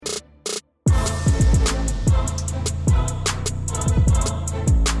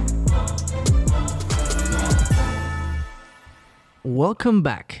Welcome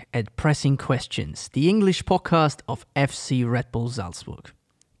back at Pressing Questions, the English podcast of FC Red Bull Salzburg.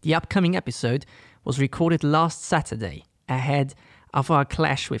 The upcoming episode was recorded last Saturday, ahead of our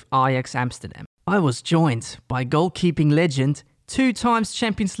clash with Ajax Amsterdam. I was joined by goalkeeping legend, two-times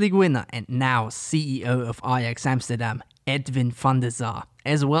Champions League winner and now CEO of Ajax Amsterdam, Edwin van der Sar,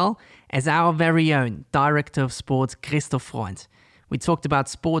 as well as our very own Director of Sports, Christoph Freund. We talked about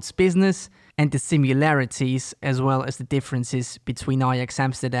sports business and the similarities as well as the differences between Ajax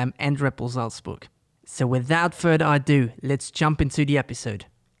Amsterdam and Red Bull Salzburg. So without further ado, let's jump into the episode.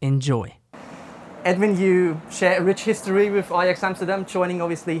 Enjoy. Edwin, you share a rich history with Ajax Amsterdam, joining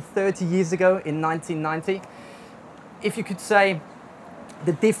obviously 30 years ago in 1990. If you could say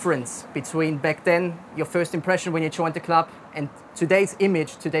the difference between back then, your first impression when you joined the club, and today's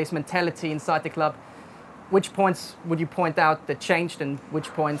image, today's mentality inside the club, which points would you point out that changed and which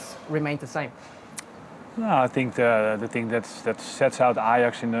points remained the same? No, I think the thing that sets out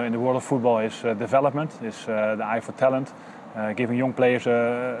Ajax in the world of football is development, is the eye for talent, giving young players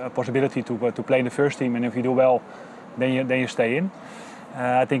a possibility to play in the first team, and if you do well, then you stay in.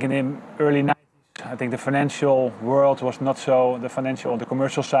 I think in the early 90s, I think the financial world was not so, the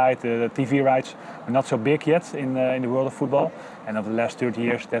commercial side, the TV rights were not so big yet in the world of football, and over the last 30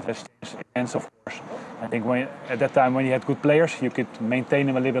 years that has changed, of course. I think at that time when you had good players, you could maintain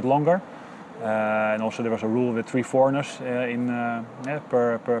them a little bit longer. And also there was a rule with 3 foreigners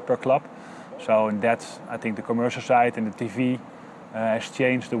per club. So in that, I think the commercial side and the TV has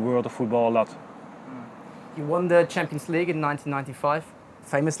changed the world of football a lot. You won the Champions League in 1995,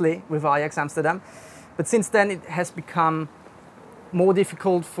 famously with Ajax Amsterdam. But since then it has become more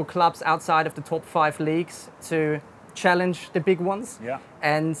difficult for clubs outside of the top 5 leagues to challenge the big ones,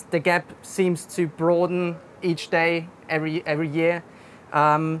 and the gap seems to broaden each day, every year.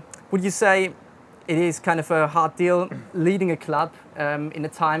 Would you say it is kind of a hard deal leading a club in a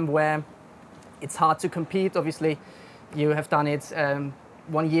time where it's hard to compete? Obviously, you have done it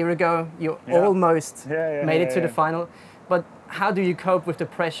 1 year ago. You almost made it to the final. But how do you cope with the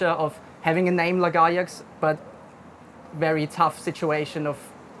pressure of having a name like Ajax, but very tough situation of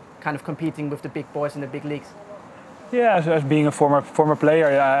kind of competing with the big boys in the big leagues? Yeah, as being a former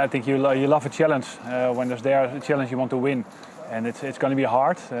player, I think you love a challenge. When there's a challenge, you want to win, and it's going to be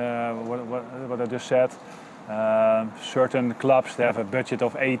hard. What I just said, certain clubs they have a budget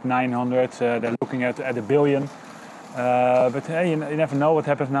of 800-900. They're looking at $1 billion. But you never know what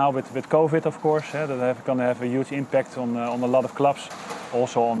happens now with COVID, of course. That going to have a huge impact on a lot of clubs,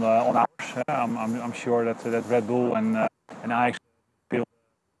 also on ours. I'm sure that Red Bull and Ajax feel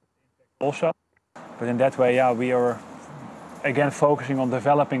also. But in that way, we are again focusing on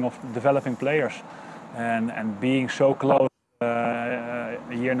developing players, and being so close a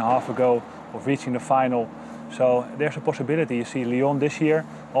year and a half ago of reaching the final. So there's a possibility. You see Lyon this year.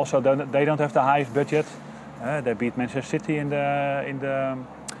 Also, they don't have the highest budget. They beat Manchester City in the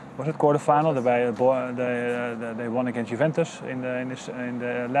quarterfinal. They won against Juventus in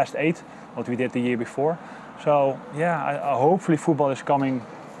the last 8, what we did the year before. So hopefully football is coming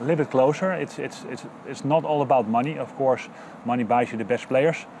a little bit closer. It's not all about money. Of course, money buys you the best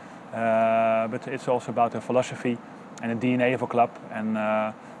players, but it's also about the philosophy and the DNA of a club.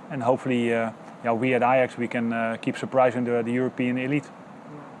 And hopefully, we at Ajax we can keep surprising the European elite.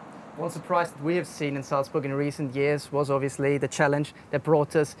 One surprise that we have seen in Salzburg in recent years was obviously the challenge that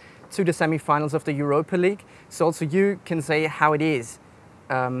brought us to the semi-finals of the Europa League. So also you can say how it is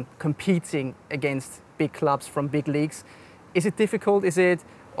competing against big clubs from big leagues. Is it difficult? Is it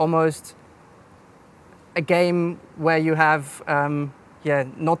almost a game where you have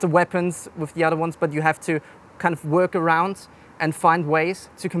not the weapons with the other ones, but you have to kind of work around and find ways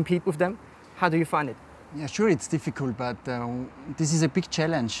to compete with them? How do you find it? Yeah, sure, it's difficult, but this is a big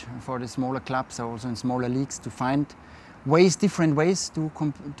challenge for the smaller clubs, also in smaller leagues, to find different ways to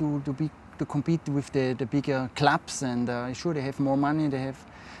compete with the bigger clubs. And sure, they have more money, they have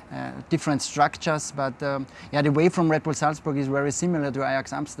different structures, but the way from Red Bull Salzburg is very similar to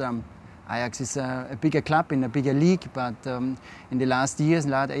Ajax Amsterdam. Ajax is a bigger club in a bigger league, but in the last 8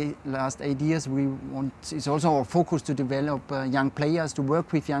 years, it's also our focus to develop young players, to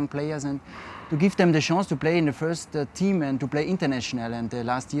work with young players, and to give them the chance to play in the first team and to play international. And the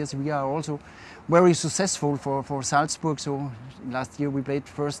last years we are also very successful for Salzburg. So last year we played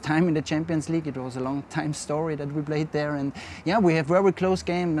first time in the Champions League. It was a long time story that we played there. And we have very close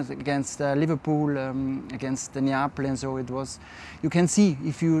games against Liverpool, against Neapel. And so it was, you can see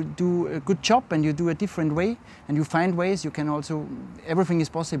if you do a good job and you do a different way and you find ways, you can also, everything is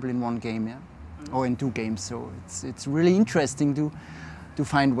possible in one game, or in 2 games. So it's really interesting to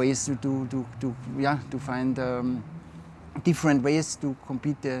find ways to find different ways to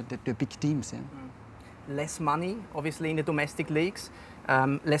compete the big teams. Yeah. Less money, obviously, in the domestic leagues,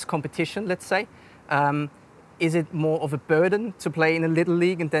 less competition, let's say. Is it more of a burden to play in a little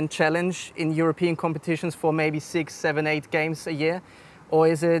league and then challenge in European competitions for maybe 6, 7, 8 games a year? Or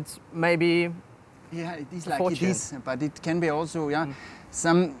is it maybe Yeah, it is like fortune? it is, but it can be also, yeah.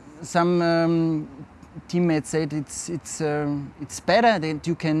 Some teammates said it's better that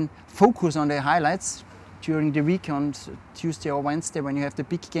you can focus on the highlights during the week on Tuesday or Wednesday when you have the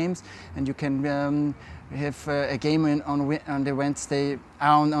big games, and you can have a game on the Wednesday.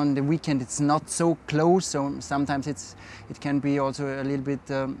 On the weekend it's not so close, so sometimes it can be also a little bit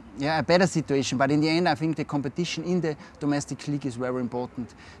a better situation. But in the end, I think the competition in the domestic league is very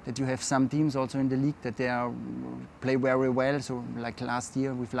important. That you have some teams also in the league that they play very well. So like last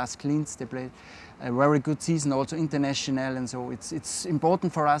year with Las Klins, they played a very good season, also international, and so it's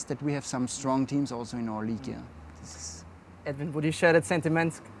important for us that we have some strong teams also in our league. Yeah. Edwin, would you share that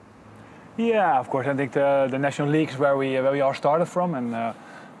sentiment? Yeah, of course. I think the national league is where we all started from, and of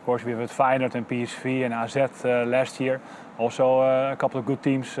course we have Feyenoord and PSV and AZ last year. Also a couple of good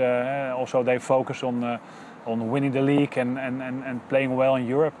teams. Also they focus on winning the league and playing well in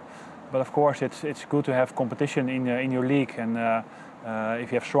Europe. But of course it's good to have competition in your league, and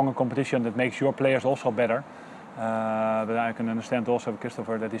if you have stronger competition, that makes your players also better. But I can understand also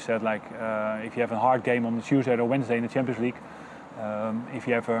Christopher that he said, like, if you have a hard game on the Tuesday or Wednesday in the Champions League, if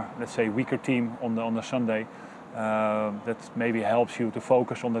you have a, let's say, weaker team on the Sunday, that maybe helps you to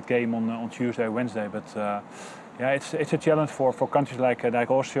focus on that game on Tuesday or Wednesday. But yeah, it's a challenge for countries like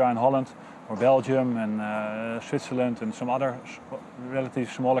Austria and Holland, or Belgium and Switzerland and some other relatively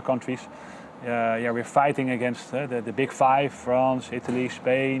smaller countries. Yeah, we're fighting against the big five: France, Italy,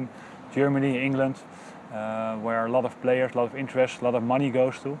 Spain, Germany, England, where a lot of players, a lot of interest, a lot of money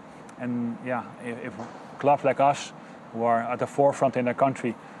goes to. And yeah, if clubs like us, who are at the forefront in their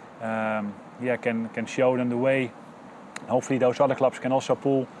country, can show them the way. Hopefully those other clubs can also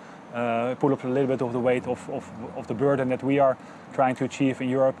pull up a little bit of the weight of the burden that we are trying to achieve in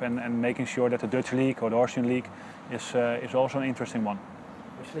Europe, and making sure that the Dutch league or the Austrian league is also an interesting one.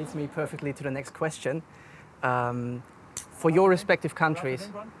 Which leads me perfectly to the next question. For your respective countries,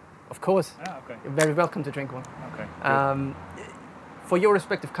 of course, Okay. you're very welcome to drink one. Okay. For your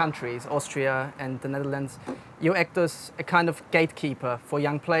respective countries, Austria and the Netherlands, you act as a kind of gatekeeper for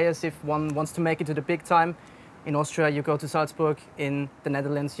young players. If one wants to make it to the big time, in Austria you go to Salzburg, in the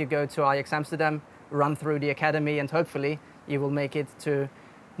Netherlands you go to Ajax Amsterdam, run through the academy, and hopefully you will make it to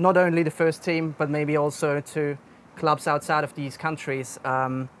not only the first team, but maybe also to clubs outside of these countries.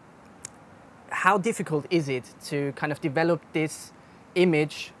 How difficult is it to kind of develop this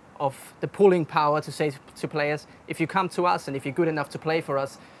image of the pulling power to say to players, if you come to us and if you're good enough to play for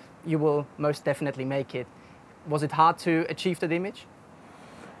us, you will most definitely make it? Was it hard to achieve that image?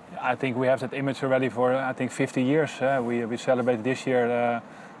 I think we have that image already for 50 years. We celebrated this year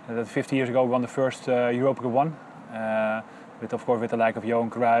that 50 years ago we won the first Europa Cup 1. With the like of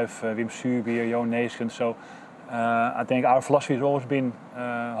Johan Cruyff, Wim Suurbier, Johan Neeskens. So I think our philosophy has always been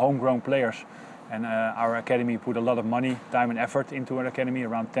homegrown players. And our academy put a lot of money, time and effort into our academy,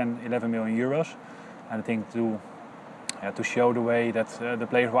 around 10-11 million euros. And I think to show the way that the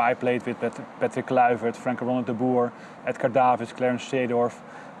players who I played with, Patrick Kluivert, Frank Ronald de Boer, Edgar Davids, Clarence Seedorf,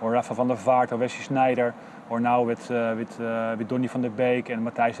 or Rafa van der Vaart, or Wesley Sneijder, or now with Donny van der Beek and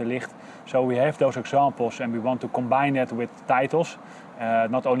Matthijs de Ligt. So we have those examples, and we want to combine that with titles,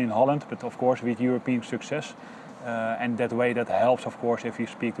 not only in Holland, but of course with European success. And that way that helps, of course, if you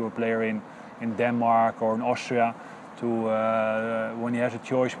speak to a player in Denmark or in Austria, to when he has a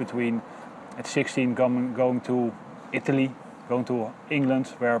choice between at 16 going to Italy, going to England,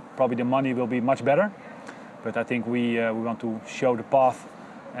 where probably the money will be much better. But I think we want to show the path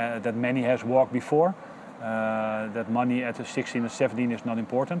that many has walked before. That money at 16 and 17 is not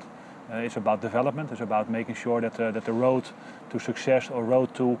important. It's about development. It's about making sure that the road to success or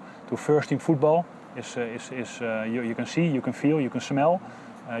road to first team football is you can see, you can feel, you can smell.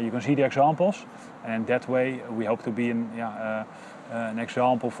 You can see the examples, and that way we hope to be an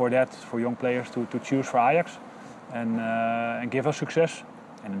example for that, for young players to choose for Ajax and give us success.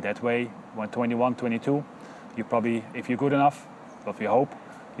 And in that way, when 21, 22, you probably, if you're good enough, what we hope,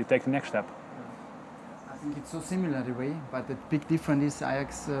 you take the next step. I think it's so similar the way, but the big difference is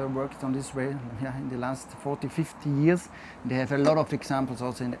Ajax worked on this way in the last 40, 50 years. They have a lot of examples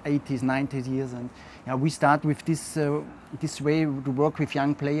also in the 80s, 90s years, and we start with this way to work with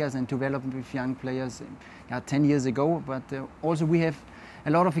young players and develop with young players 10 years ago. But also we have a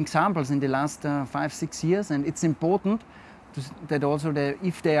lot of examples in the last 5, 6 years, and it's important that also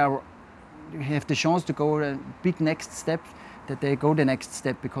if they are have the chance to go a big next step, that they go the next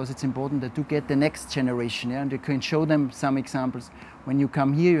step, because it's important that to get the next generation, and you can show them some examples. When you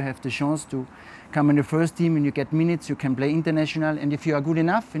come here, you have the chance to come in the first team and you get minutes, you can play international, and if you are good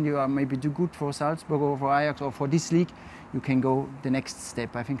enough and you are maybe too good for Salzburg or for Ajax or for this league, you can go the next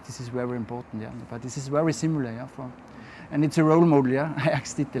step. I think this is very important, but this is very similar, and it's a role model.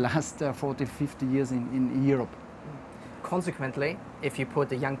 Ajax did the last 40, 50 years in Europe. Consequently, if you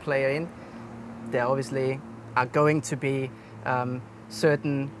put a young player in, there obviously are going to be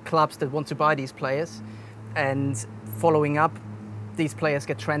certain clubs that want to buy these players, and following up, these players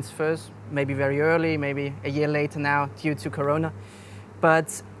get transfers, maybe very early, maybe a year later now due to Corona.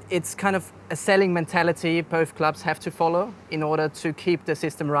 But it's kind of a selling mentality both clubs have to follow in order to keep the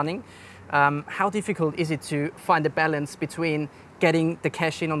system running. How difficult is it to find a balance between getting the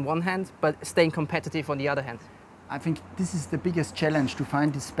cash in on one hand, but staying competitive on the other hand? I think this is the biggest challenge, to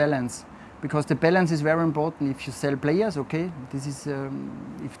find this balance, because the balance is very important. If you sell players, okay, this is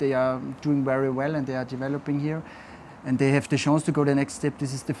if they are doing very well and they are developing here, and they have the chance to go the next step.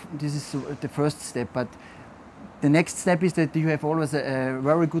 This is the first step. But the next step is that you have always a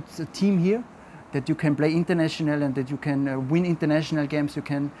very good team here, that you can play international and that you can win international games. You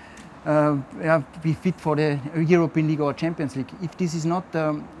can be fit for the European League or Champions League. If this is not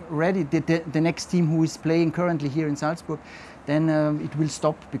ready, the next team who is playing currently here in Salzburg, then it will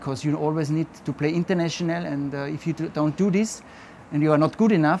stop, because you always need to play international, and if you don't do this and you are not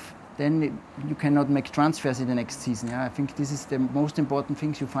good enough, then you cannot make transfers in the next season. I think this is the most important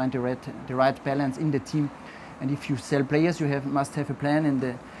thing, you find the right balance in the team. And if you sell players, you must have a plan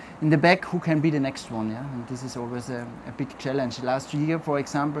in the back who can be the next one. And this is always a big challenge. Last year, for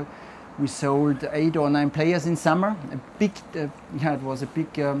example, we sold 8 or 9 players in summer. It was a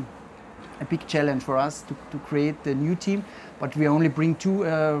big challenge for us to create a new team, but we only bring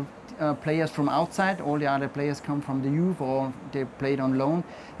 2 players from outside. All the other players come from the youth, or they played on loan.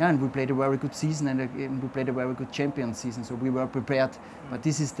 And we played a very good season, and we played a very good champion season. So we were prepared. But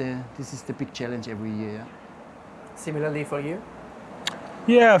this is the big challenge every year. Similarly for you?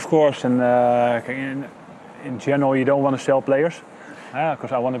 Yeah, of course. And in general, you don't want to sell players,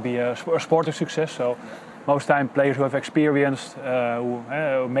 because I want to be a sporting success. So most time, players who have experienced,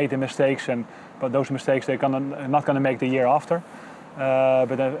 who made the mistakes, but those mistakes they're not going to make the year after.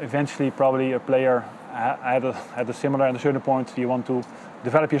 But eventually, probably a player had a similar, at a certain point, you want to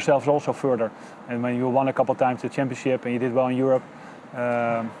develop yourselves also further. And when you won a couple of times the championship and you did well in Europe,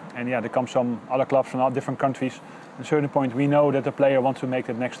 and there come some other clubs from all different countries, at a certain point we know that the player wants to make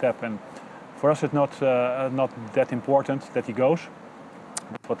that next step. And for us it's not that important that he goes.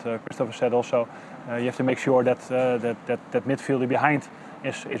 What Christopher said also, you have to make sure that that midfielder behind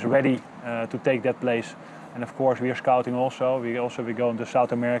is ready to take that place. And of course we are scouting also. We go into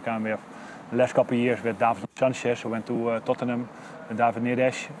South America, and we have the last couple of years with David Sanchez, who went to Tottenham, and David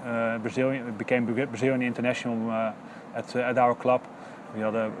Neres, became Brazilian international at our club. We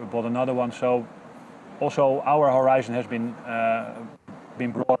bought another one. So also our horizon has been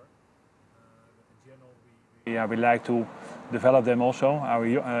broader. We like to develop them also.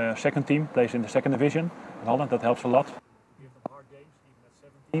 Our second team plays in the second division in Holland. That helps a lot. We have hard games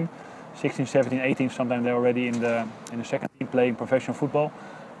even at 17. 16, 17, 18, sometimes they're already in the second team playing professional football,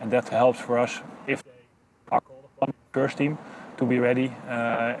 and that helps for us if they are called upon in the first team to be ready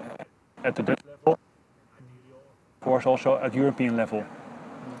at the Dutch level, of course also at European level.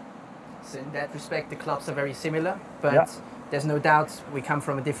 So in that respect, the clubs are very similar, but there's no doubt we come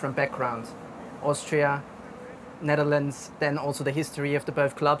from a different background. Austria, Netherlands, then also the history of the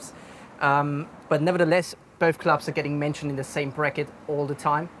both clubs. But nevertheless, both clubs are getting mentioned in the same bracket all the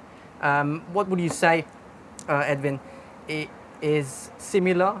time. What would you say, Edwin, is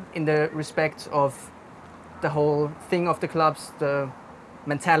similar in the respect of the whole thing of the clubs, the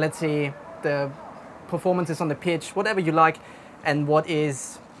mentality, the performances on the pitch, whatever you like, and what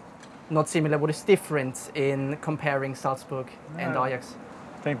is not similar, what is different in comparing Salzburg and Ajax?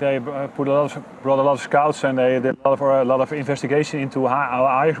 I think they brought a lot of scouts, and they did a lot of investigation into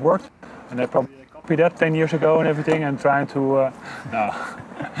how Ajax worked, and they probably copied that 10 years ago and everything, and trying to no,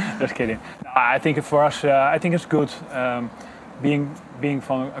 just kidding. No, I think for us, I think it's good being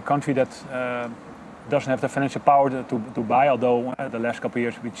from a country that doesn't have the financial power to buy. Although the last couple of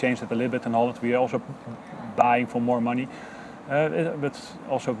years we changed it a little bit in Holland, we are also buying for more money. But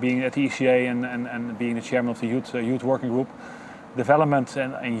also being at the ECA and being the chairman of the youth working group, development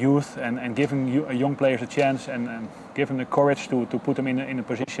and youth and giving young players a chance and giving the courage to put them in a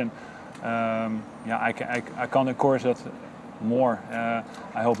position. I can't encourage that more.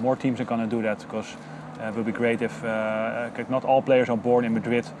 I hope more teams are going to do that, because It would be great if not all players are born in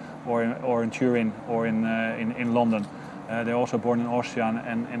Madrid or in Turin or in London. They're also born in Austria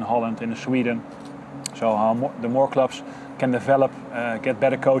and in Holland, in Sweden. So the more clubs can develop, get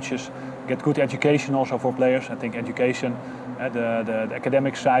better coaches, get good education also for players. I think education, the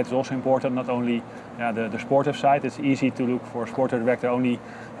academic side is also important, not only the sportive side. It's easy to look for a sport director only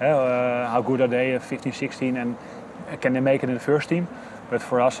how good are they at 15, 16 and can they make it in the first team. But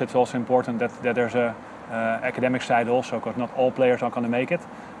for us it's also important that there's a academic side also, because not all players are going to make it.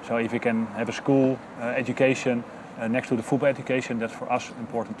 So if you can have a school education next to the football education, that's for us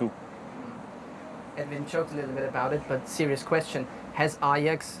important too. Edwin joked a little bit about it, but serious question. Has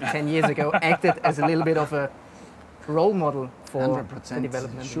Ajax 10 years ago acted as a little bit of a role model for 100%. the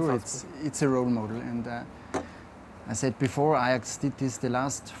development? Sure, it's a role model. And I said before, Ajax did this the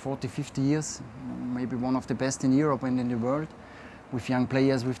last 40, 50 years, maybe one of the best in Europe and in the world, with young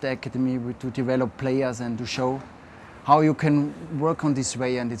players, with the academy, to develop players and to show how you can work on this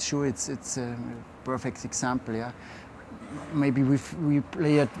way. And it's a perfect example. Yeah. Maybe we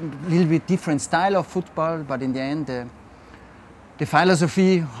play a little bit different style of football, but in the end, the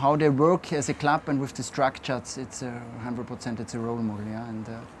philosophy, how they work as a club and with the structures, it's 100%. It's a role model, yeah. And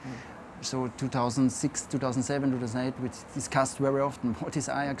so 2006, 2007, 2008, we discussed very often what is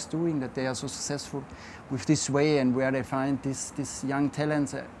Ajax doing, that they are so successful with this way, and where they find this young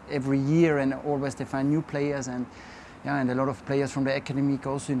talents every year, and always they find new players, and a lot of players from the academy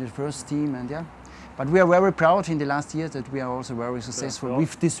goes in the first team, and yeah. But we are very proud in the last years that we are also very successful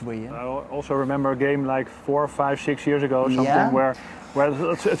with this way. Yeah? I also remember a game like 4, 5, 6 years ago, something where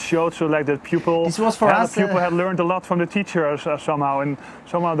it showed so like the pupil. This was for us. The pupil had learned a lot from the teachers somehow, and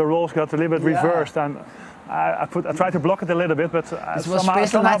somehow the roles got a little bit reversed. And I tried to block it a little bit, but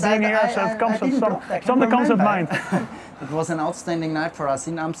somehow being here, something comes at mind. It was an outstanding night for us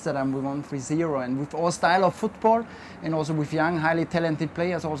in Amsterdam. We won 3-0, and with our style of football, and also with young, highly talented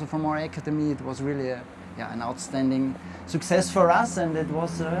players, also from our academy, it was really an outstanding success for us. And it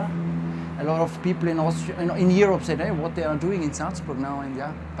was a lot of people in Austria, in Europe said, "Hey, what they are doing in Salzburg now?" And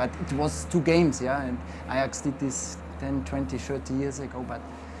but it was 2 games, and Ajax did this 10, 20, 30 years ago. But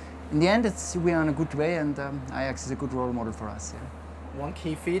in the end, we are in a good way, and Ajax is a good role model for us. Yeah. One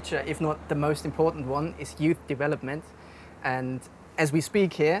key feature, if not the most important one, is youth development. And as we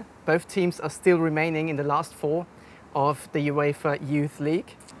speak here, both teams are still remaining in the last 4 of the UEFA Youth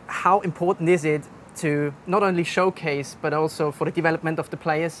League. How important is it to not only showcase, but also for the development of the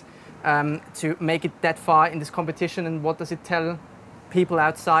players to make it that far in this competition? And what does it tell people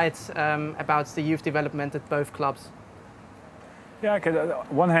outside about the youth development at both clubs? Yeah,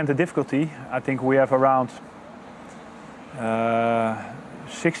 on one hand, the difficulty, I think we have around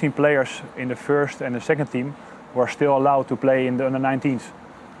 16 players in the first and the second team who are still allowed to play in the under-19s.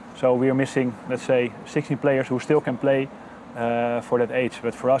 So we are missing, let's say, 16 players who still can play for that age.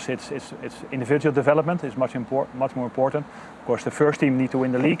 But for us, it's individual development is much more important. Of course, the first team need to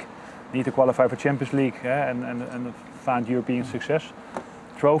win the league, need to qualify for Champions League and find European success.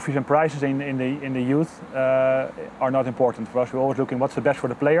 Trophies and prizes in the youth are not important for us. We're always looking what's the best for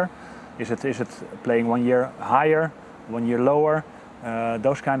the player. Is it playing 1 year higher, 1 year lower?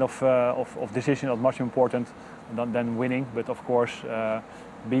 Those kind of decisions are much more important than winning. But of course,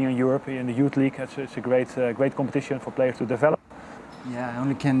 being in Europe in the youth league, it's a great competition for players to develop. Yeah, I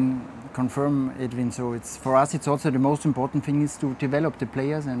only can confirm, Edwin. So for us, it's also the most important thing is to develop the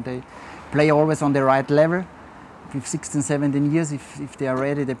players, and they play always on the right level. With 16, 17 years, if they are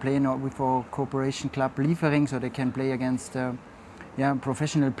ready, they play with our cooperation club Liefering, so they can play against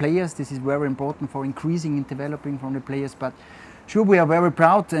professional players. This is very important for increasing and developing from the players. But sure, we are very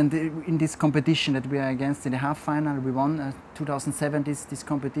proud, and in this competition that we are against in the half final, we won 2007 this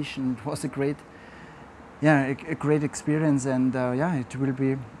competition. It was a great experience, and it will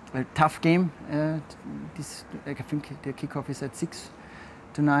be a tough game. I think the kickoff is at 6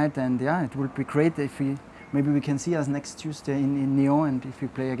 tonight, and it will be great if maybe we can see us next Tuesday in Nyon, and if we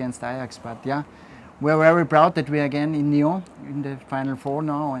play against Ajax. But we're very proud that we are again in Nyon in the Final 4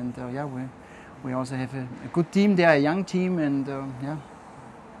 now, and we also have a good team there, a young team, and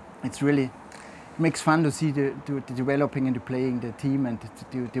it makes fun to see the developing and the playing the team, and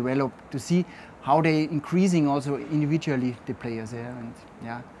to develop, to see how they increasing also individually the players there,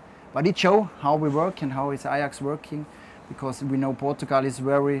 but it shows how we work and how is Ajax working, because we know Portugal is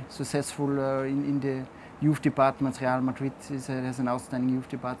very successful in the youth departments. Real Madrid has an outstanding youth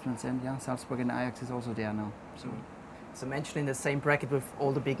department, and Salzburg and Ajax is also there now. So mentioned in the same bracket with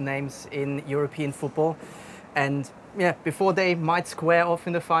all the big names in European football. And before they might square off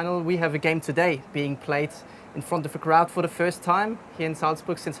in the final, we have a game today being played in front of a crowd for the first time here in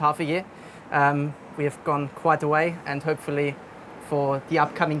Salzburg since half a year. We have gone quite a way, and hopefully for the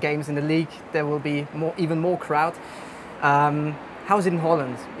upcoming games in the league there will be even more crowd. How's it in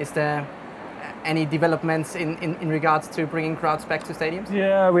Holland? Is there any developments in regards to bringing crowds back to stadiums?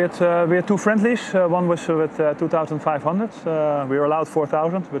 Yeah, we had two friendlies. One was with 2,500. We were allowed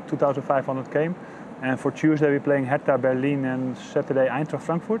 4,000, but 2,500 came. And for Tuesday we're playing Hertha Berlin and Saturday Eintracht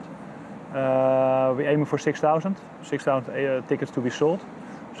Frankfurt. We're aiming for 6,000 tickets to be sold.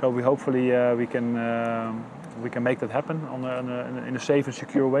 So we hopefully we can make that happen in a safe and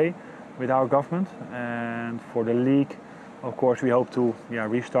secure way with our government. And for the league, of course, we hope to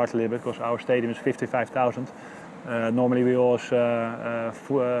restart a little bit because our stadium is 55,000. Normally we always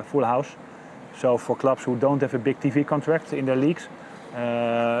full house. So for clubs who don't have a big TV contract in their leagues,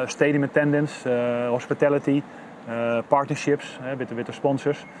 stadium attendance, hospitality, partnerships with the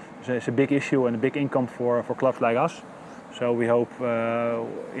sponsors, it's a big issue and a big income for clubs like us. So we hope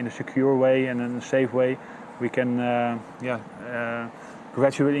in a secure way and in a safe way we can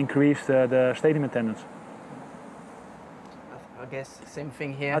gradually increase the stadium attendance. I guess same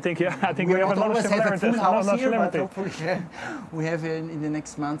thing here. I think we have a lot of similarities. Full house here, but hopefully we have in the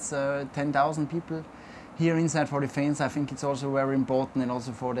next months 10,000 people here inside for the fans. I think it's also very important, and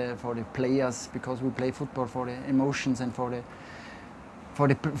also for the players, because we play football for the emotions and for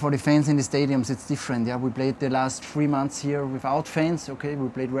the fans in the stadiums. It's different. Yeah, we played the last 3 months here without fans. Okay, we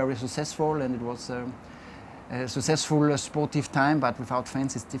played very successful, and it was a successful sportive time, but without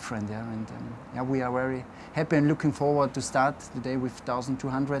fans it's different. Yeah, and we are very happy and looking forward to start the day with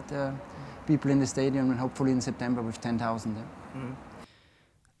 1,200 people in the stadium, and hopefully in September with 10,000. Yeah. Mm.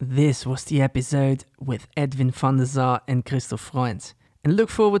 This was the episode with Edwin van der Sar and Christoph Freund. And look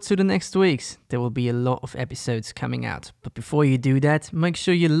forward to the next weeks. There will be a lot of episodes coming out. But before you do that, make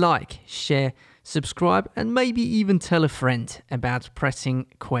sure you like, share, subscribe, and maybe even tell a friend about pressing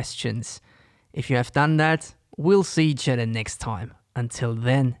questions. If you have done that, we'll see each other next time. Until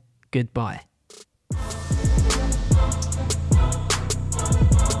then, goodbye.